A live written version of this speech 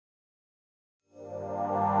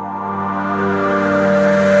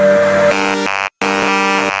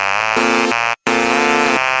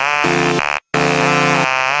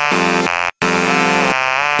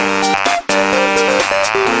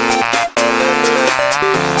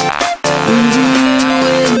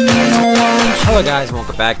Hello guys, and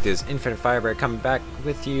welcome back. This is Infinite Firebird coming back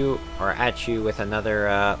with you, or at you, with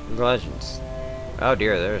another Legends. Oh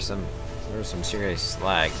dear, there's some serious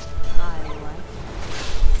lag.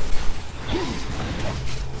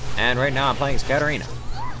 And right now I'm playing as Katarina.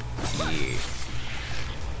 Yeah.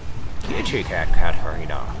 Get you,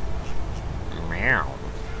 Katarina. Meow.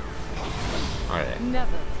 What are they?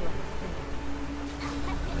 Never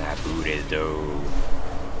That booty though.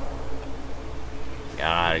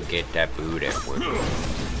 Gotta get that booty work.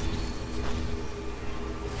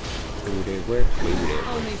 Booty work, booty work.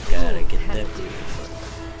 Gotta get that booty work.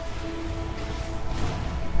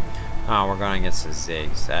 Oh, we're going against the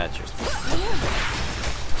Ziggs. That's just.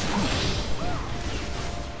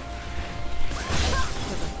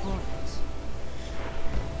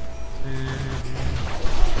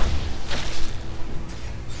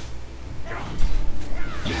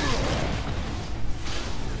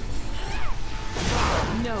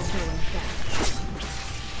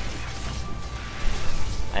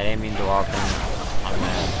 I didn't mean to walk on that on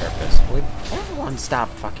purpose. Would everyone stop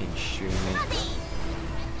fucking shooting me?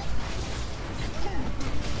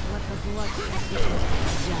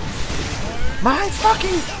 My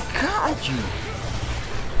fucking god, you!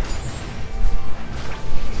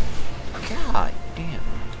 God damn.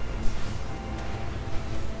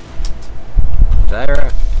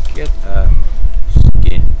 Zara, get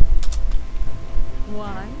skin.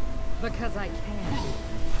 Why? Because I can.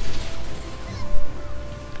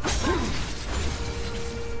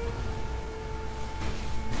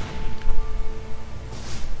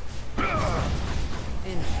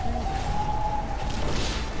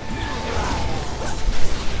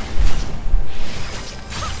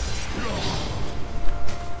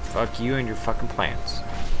 Fuck you and your fucking plans.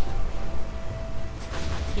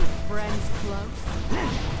 Keep friends close.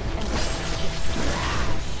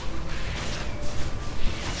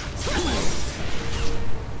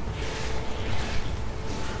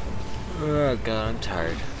 Oh god, I'm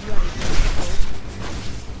tired.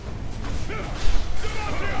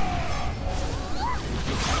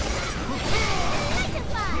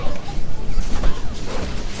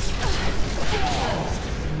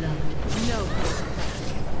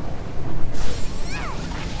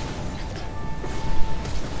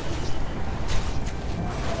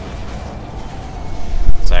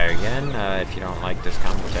 Sorry again, if you don't like this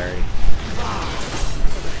commentary.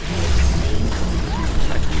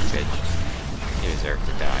 Fuck you, bitch. You deserve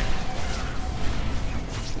to die.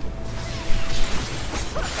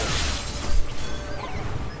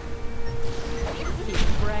 Keep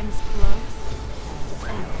friends close.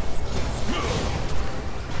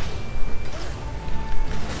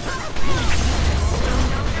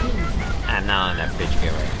 I'm not on that bitch,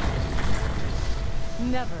 get away.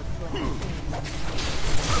 Never play.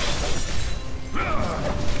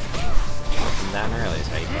 Down early is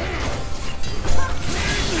how you play.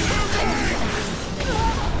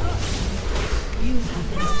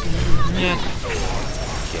 Yeah.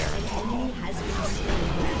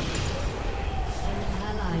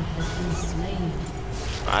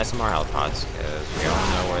 Buy some more health pods, because we all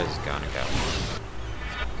know where it's gonna go.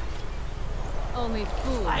 Only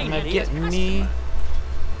fools. Am I getting me?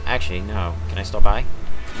 Actually, no. Can I still buy?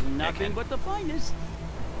 Nothing but the finest.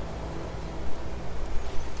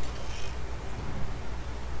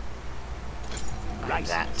 Like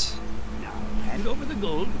that. Now hand over the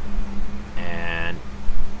gold. And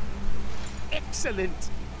Excellent.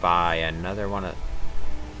 buy another one of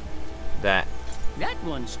that. That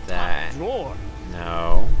one's That. top drawer.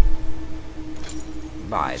 No.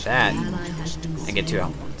 Buy that. And get 2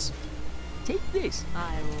 health ones. Take this.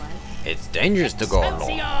 I like. It's dangerous to go alone.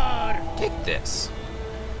 Excelsior! Take this.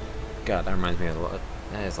 God, that reminds me of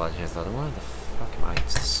that is Legends. What the fuck am I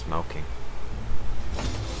smoking?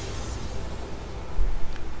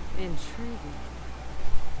 Intriguing.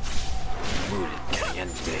 Muy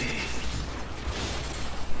caliente.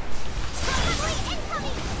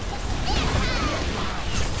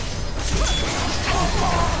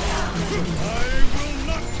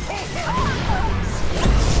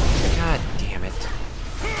 God damn it.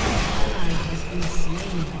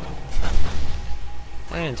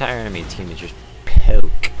 That entire enemy team is just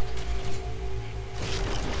poke.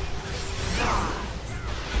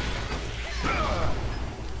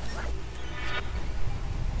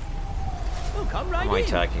 Oh, come right Wait in.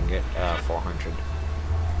 till I can get 400.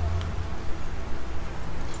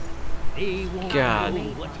 They won't God. know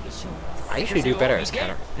what you saw. I usually do better as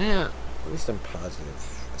Katarina. Yeah, at least I'm positive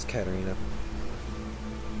as Katarina.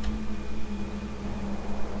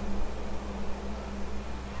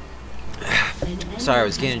 Sorry, I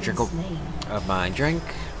was getting a drink of my drink.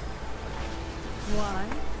 Why?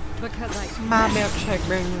 Because I My milkshake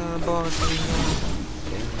brings the boys.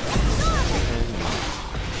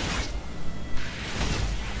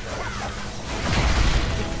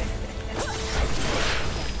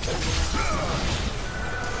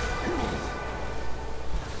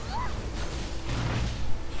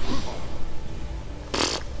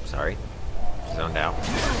 Sorry. Zoned out. I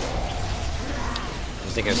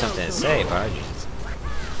was thinking of something to say, but I just...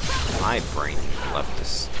 my brain left the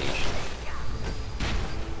station.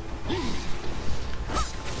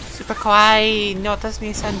 Super kawaii! Notice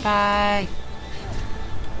me, senpai!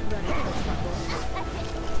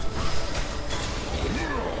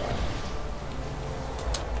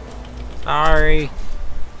 Sorry.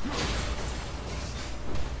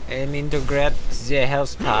 I mean to grab the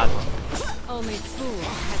health pot. only fools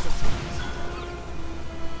hesitate.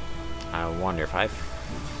 I wonder if I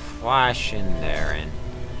flash in there and...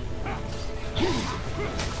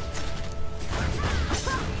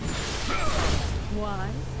 Why?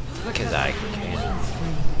 because I can.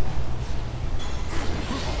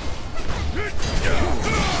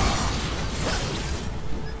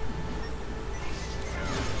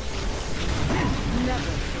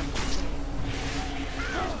 Never.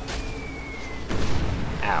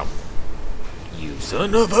 Ow. You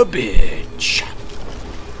son of a bitch!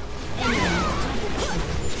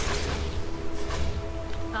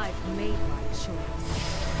 I've made my choice.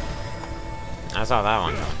 I saw that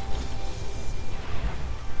one.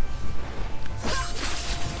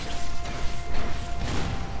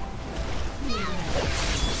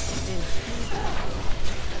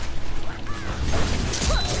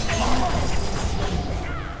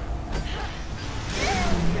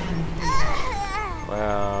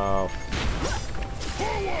 Well...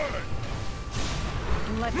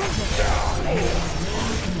 Let's get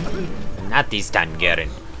not this time, Garen.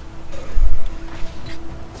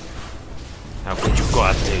 How could you go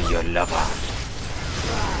after your lover?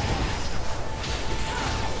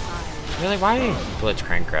 Really? Why did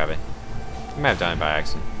Blitzcrank grab it? You might have done it by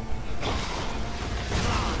accident.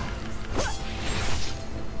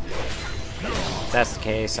 If that's the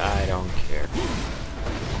case, I don't care.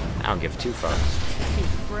 I don't give two fucks. keep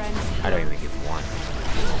friends. I don't even give one.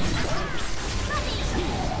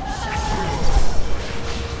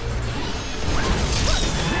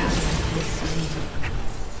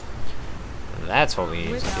 That's what we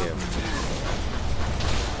need to do.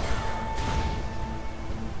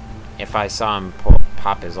 If I saw him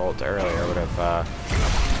pop his ult earlier, I would have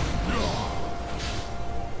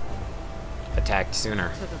attacked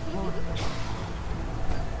sooner. To the point.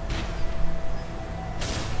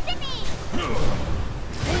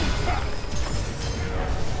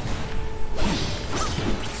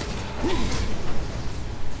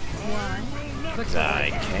 Why? Because I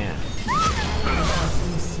can.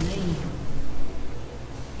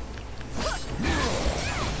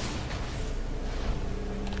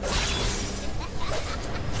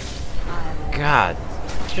 God,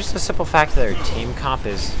 just the simple fact that their team comp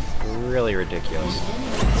is really ridiculous.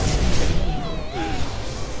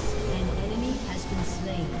 An enemy has been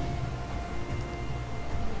slain.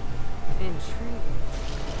 intriguing.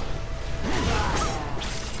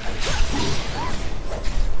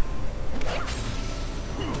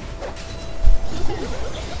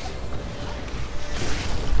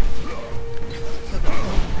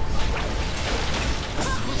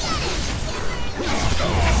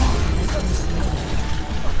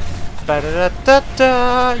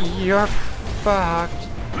 Ba-da-da-da-da, you're fucked.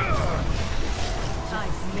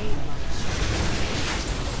 I've made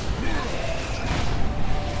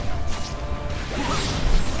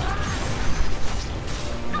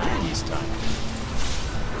my He's done.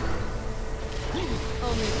 choice.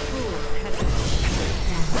 Only fools hesitate.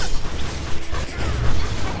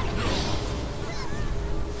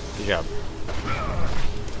 Good job.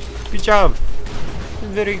 Good job.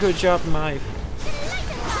 Very good job, Mike.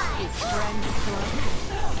 Keep friends close.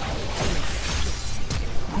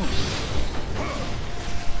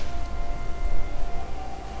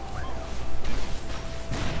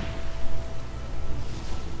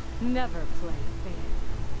 Never play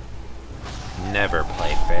fair. Never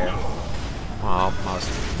play fair. Well,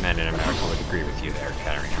 most men in America would agree with you there,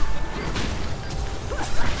 Katarina.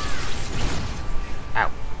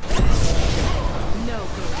 Ow. No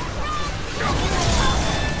good.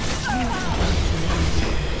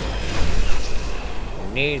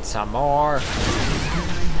 Need some more.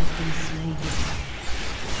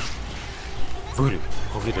 Voodoo.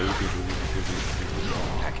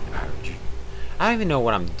 I don't even know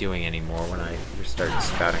what I'm doing anymore when I just started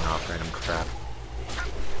spouting off random crap.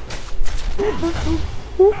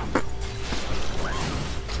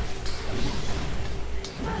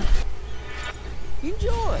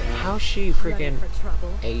 How's she Ready freaking for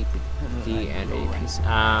trouble? A, D, and A piece?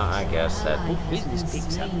 I guess that. Ally has been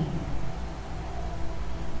slain.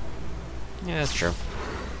 Yeah, that's true.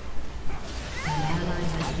 An ally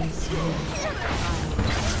has been slain.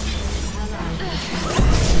 Ally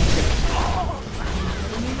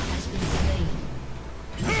has been slain.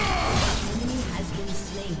 Enemy has been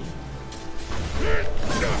slain.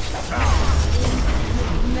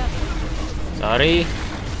 Sorry,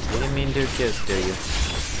 didn't mean to kiss, do you?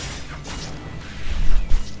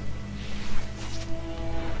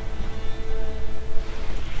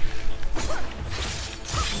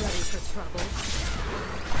 Ready for trouble?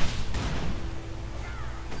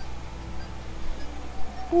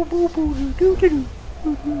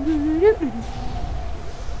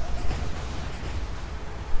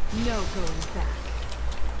 No going back.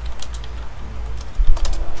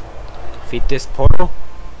 Feed this portal.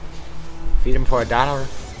 Feed him for $1.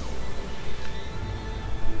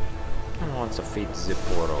 I want to feed the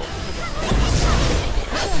portal.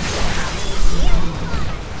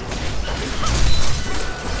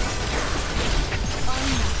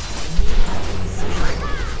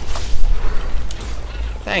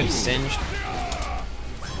 Thanks, Singed.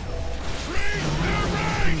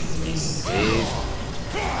 Save.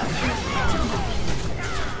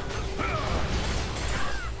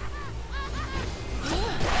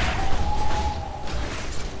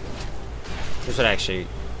 This would actually,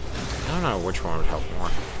 I don't know which one would help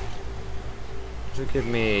more. This would give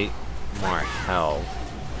me more health,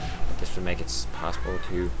 but this would make it possible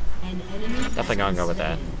to An enemy has definitely gonna been go with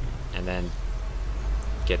that, slain. and then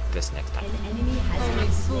get this next time. An enemy has Only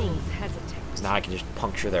been slain. fools hesitate. 'Cause now I can just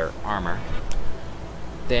puncture their armor,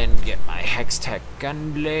 then get my Hex Tech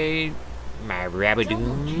Gunblade, my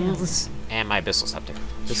Rabidoons, and my Abyssal Scepter.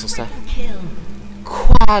 Abyssal Scepter. Kill.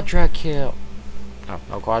 Quadra kill. Oh,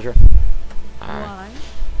 no Quadra? Alright. Why?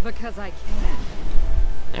 Because I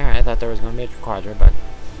can. Alright, I thought there was going to be a Quadra, but...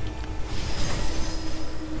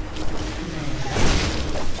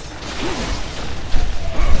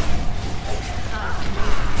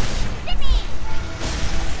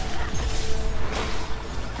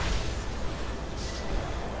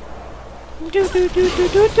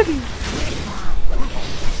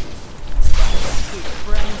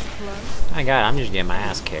 Friends close. My god, I'm just getting my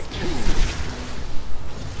ass kicked.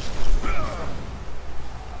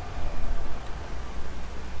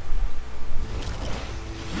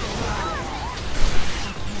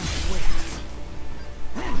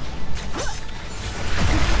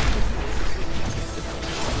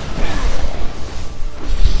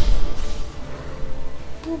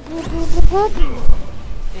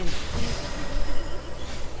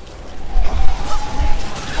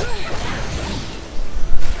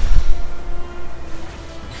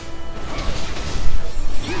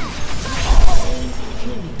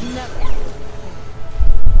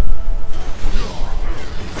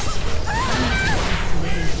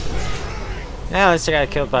 Yeah, at least I got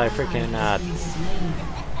killed by freaking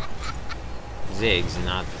Ziggs,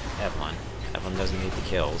 not Evelyn. Evelyn doesn't need the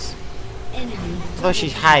kills. Enemy. Although she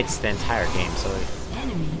hides the entire game, so...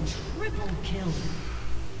 Enemy triple kill.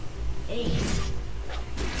 Ace.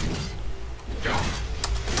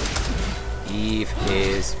 Eve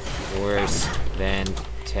is worse than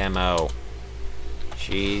Temo.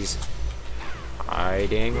 She's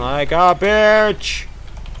hiding like a bitch!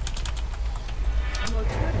 Your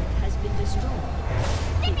turret has been destroyed.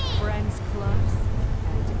 Keep friends close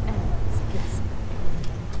and enemies guessing.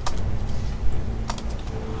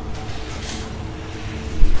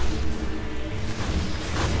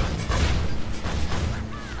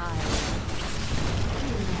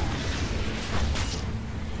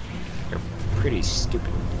 You're pretty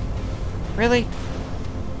stupid. Really?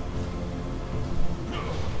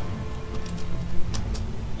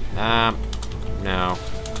 No.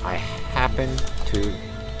 I happen to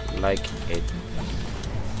like it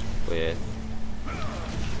with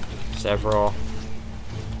several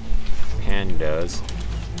pandas,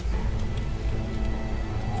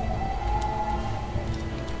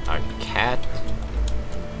 a cat,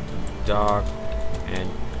 dog, and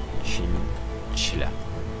chinchilla.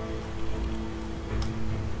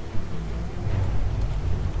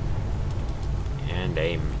 And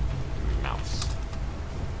a mouse.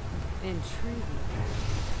 Intriguing.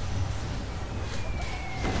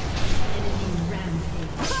 Enemy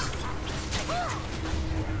rampage.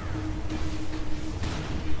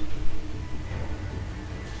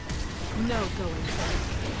 No going back.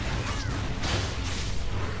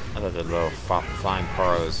 I thought the little flying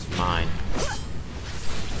pearl was mine.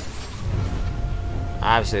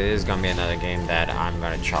 Obviously, this is going to be another game that I'm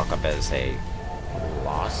going to chalk up as a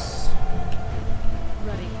loss.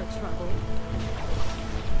 Ready for trouble.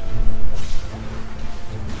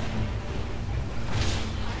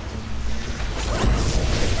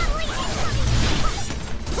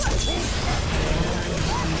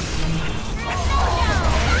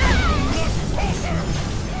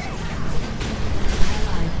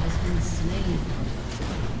 Ally has been slain.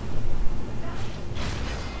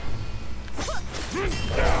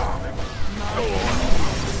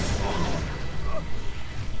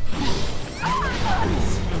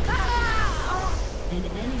 An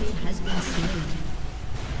enemy has been slain.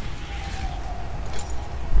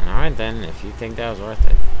 Alright then, if you think that was worth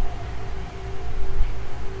it.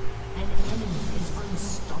 An enemy is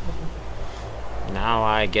unstoppable. Now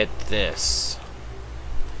I get this.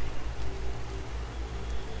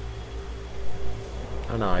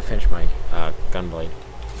 Oh no, I finished my gunblade.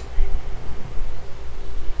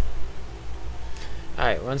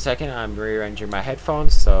 Alright, 1 second, I'm rearranging my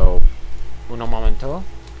headphones, so uno momento.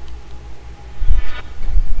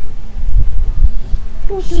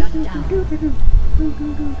 Shut down.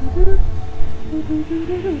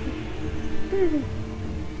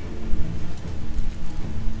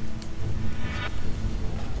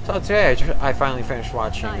 So today I finally finished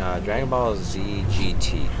watching Dragon Ball Z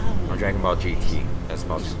GT, or Dragon Ball GT, as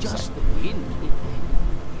most people say. Just the wind,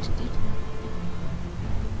 isn't it?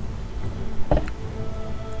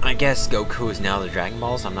 I guess Goku is now the Dragon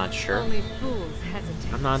Balls, I'm not sure. Only fools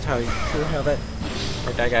hesitate. I'm not entirely sure how that,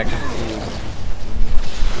 or I got confused.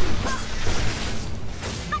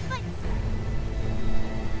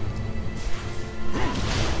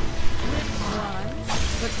 Why?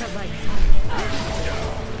 Because I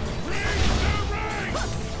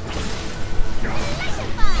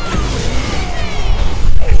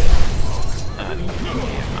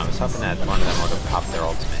I was hoping that one of them would have popped their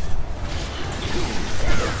ultimate.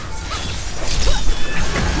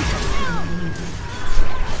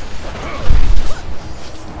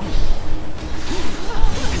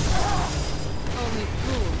 only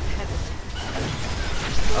fools hesitate.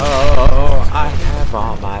 Oh, I have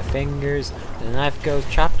all my fingers. The knife goes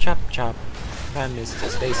chop, chop, chop. If I miss the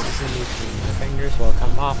spaces in between, my fingers will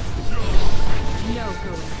come off. No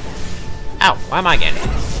going back. Ow, why am I getting it?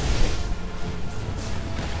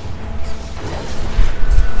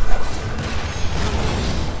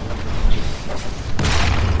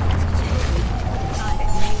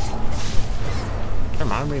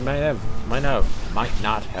 Come on, we might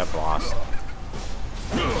not have lost.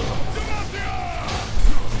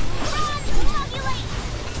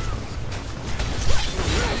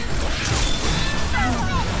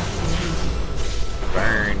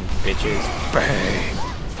 Burn, bitches, burn!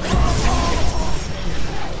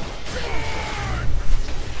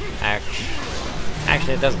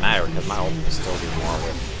 Actually, it doesn't matter because my ult will still do more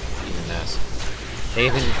with even this.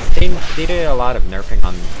 They did a lot of nerfing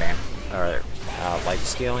on life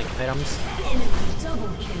scaling items. Enemy double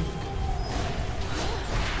kill.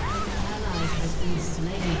 An ally has been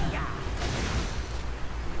slain.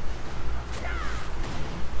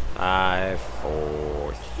 5,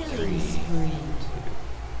 4, 3, Killing 2, spree.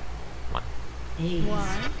 1. Ace.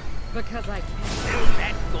 Why? Because I can.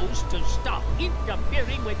 That goes to stop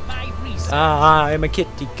interfering with my research. I'm a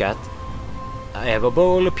kitty cat. I have a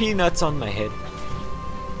bowl of peanuts on my head.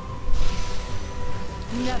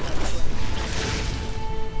 Never.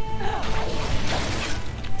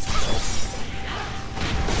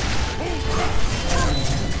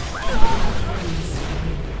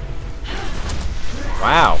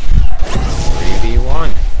 Wow. 3v1.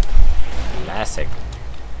 Classic.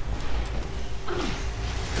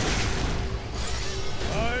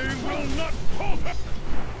 I will not falter.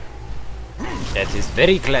 That is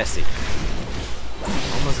very classic.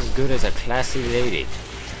 Almost as good as a classy lady.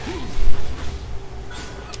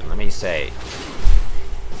 And let me say,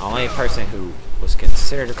 the only person who was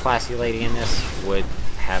considered a classy lady in this would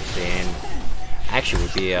have been, actually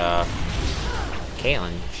would be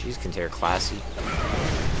Caitlyn. She's considered classy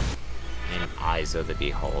in eyes of the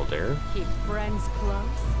beholder. Keep friends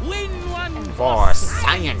close. Win one For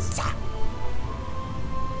science!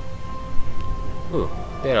 Ooh,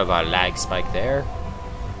 bit of a lag spike there.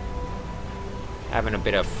 Having a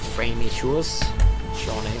bit of frame issues.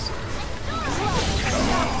 Shawnees.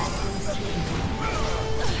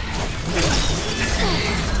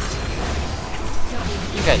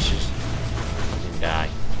 You guys just fucking die.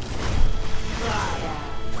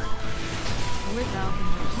 Without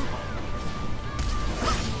mercy.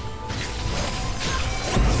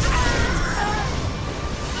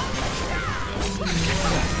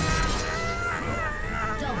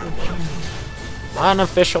 Double kill.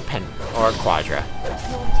 Unofficial pen or quadra. Your team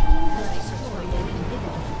has destroyed an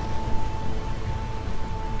inhibitor.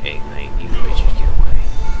 Hey,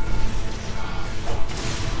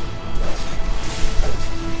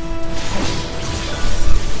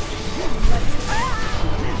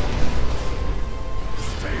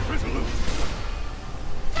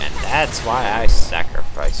 That's why I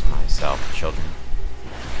sacrifice myself, children.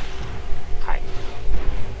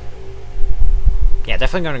 Yeah,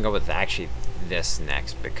 definitely gonna go with actually this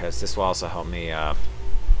next, because this will also help me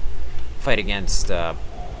fight against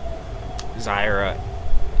Zyra,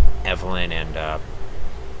 Evelyn, and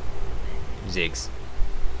Ziggs.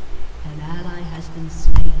 An ally has been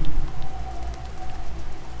slain.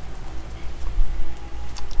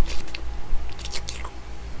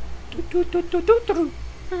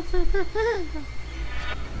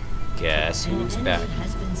 Guess who's An back? enemy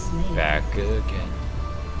has been slain. Back again.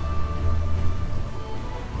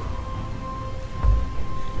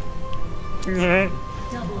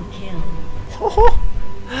 Double kill.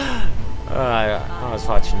 I was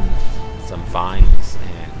watching some vines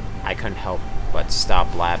and I couldn't help but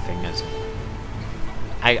stop laughing as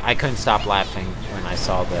I couldn't stop laughing when I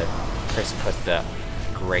saw that Chris put the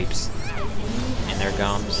grapes in their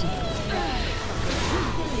gums.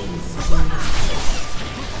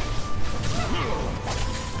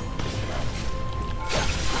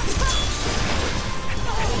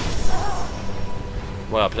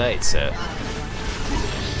 Well played, sir.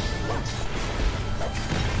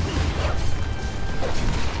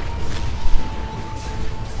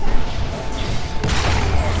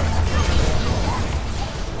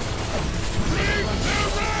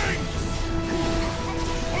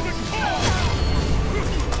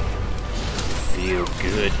 Feel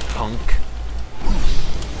good, punk.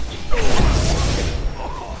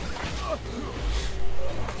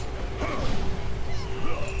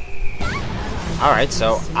 Alright,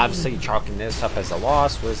 so obviously chalking this up as a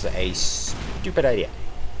loss was a stupid idea.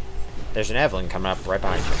 There's an Evelyn coming up right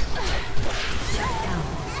behind you.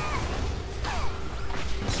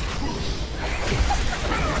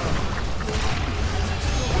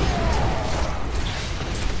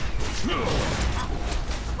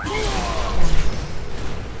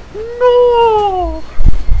 No!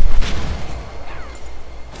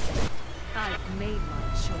 I've made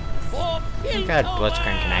my choice. Thank God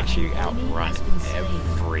Blitzcrank can actually outrun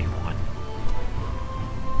everyone.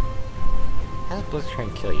 How does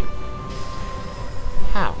Blitzcrank kill you?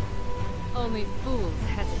 How? Only fools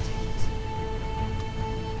hesitate.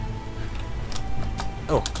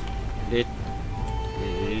 Oh.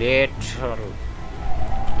 Little.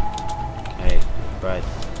 Okay, but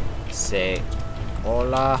say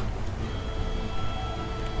hola.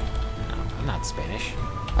 No, I'm not Spanish.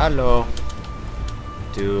 Hello.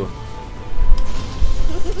 To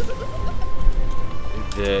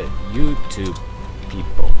the YouTube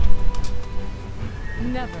people.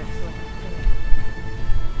 Never will I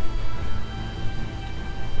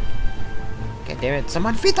God damn it,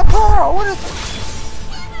 someone feed the pearl! What is...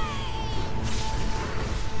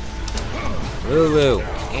 Lulu,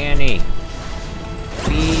 Annie,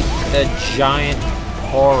 feed the giant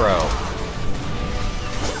Poro.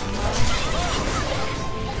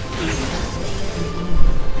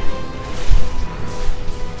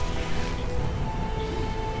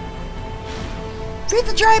 Feed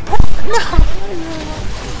the giant Poro! No!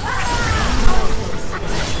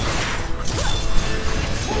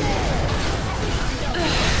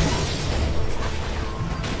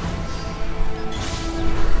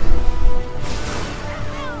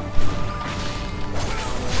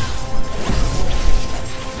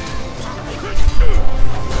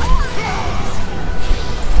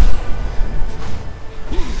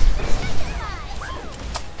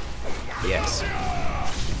 Yes.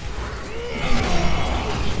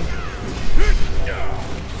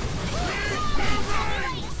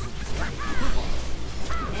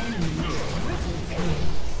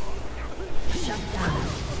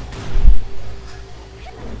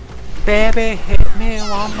 Baby, hit me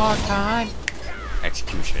one more time.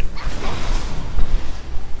 Execution.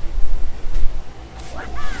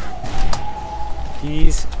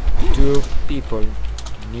 These two people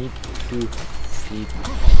need to feed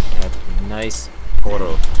that nice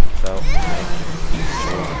Poro. So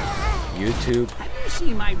YouTube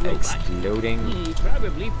See my robot. exploding He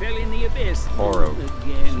probably fell in the abyss. Poro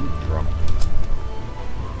Again. syndrome.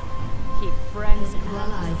 keep friends An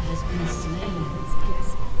ally has been slain.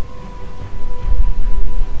 guessing.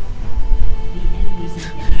 The enemy's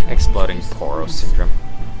inhibitor Exploding has Poro fallen. syndrome.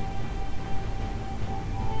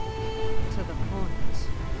 To the point.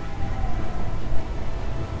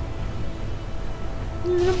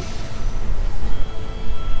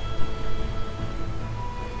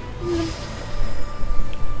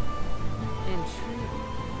 Intriguing.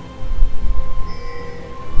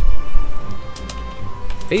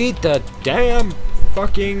 Feed the damn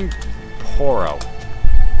fucking Poro.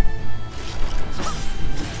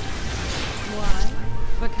 Why?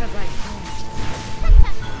 Because I can.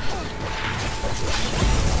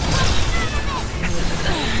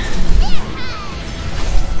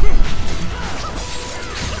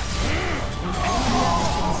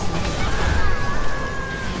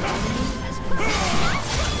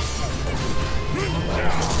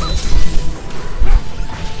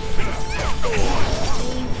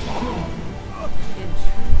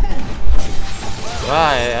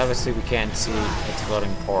 But obviously we can't see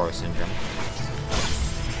exploding poro syndrome.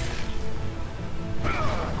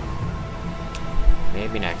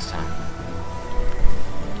 Maybe next time.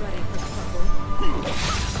 Ready for trouble.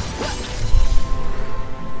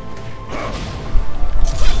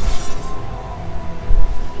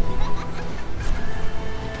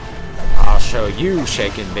 I'll show you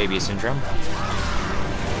shaken baby syndrome.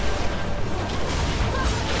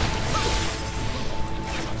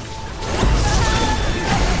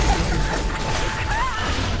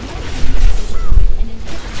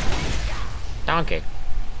 Donkey. You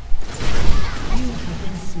have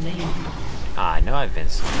been slain. Ah, I know I've been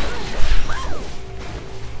slain.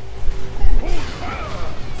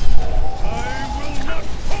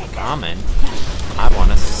 Common. I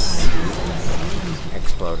want to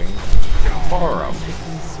exploding Poro.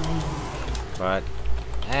 But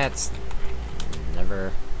that's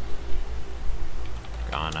never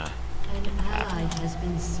gonna. An ally has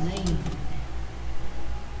been slain.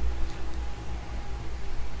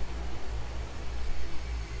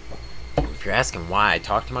 If you're asking why I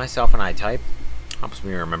talk to myself when I type, helps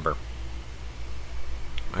me remember.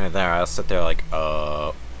 Right there, I'll sit there like,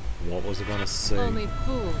 what was I gonna say? Only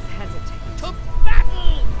fools hesitate. To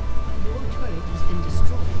battle! Your turret has been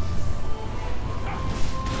destroyed.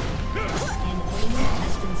 An enemy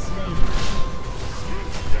has been slain.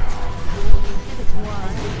 Your inhibitor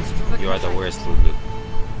has been destroyed. You are the worst, Lulu.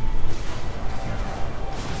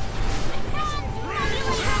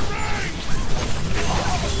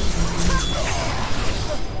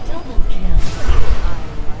 Double kill.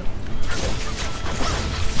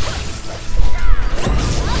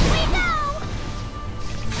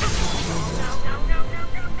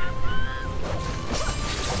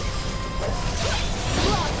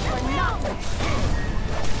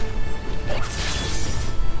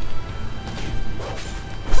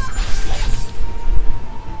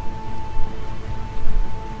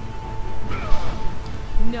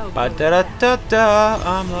 No. Ba da da da da,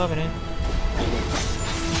 I'm loving it.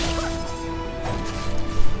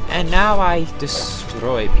 And now I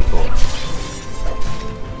destroy people.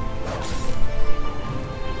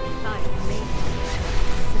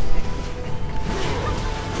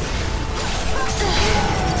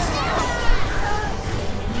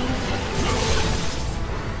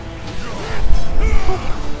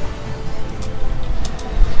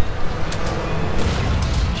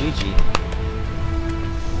 GG.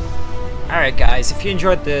 Alright guys, if you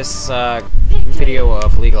enjoyed this video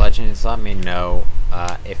of League of Legends, let me know.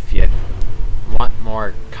 If you want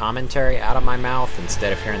more commentary out of my mouth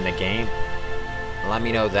instead of hearing the game, let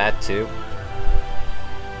me know that too.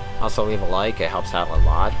 Also leave a like, it helps out a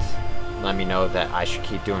lot. Let me know that I should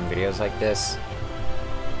keep doing videos like this.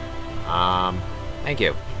 Thank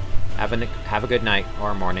you. Have a good night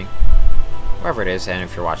or morning, wherever it is, and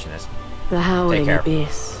if you're watching this. The howling care.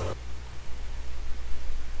 abyss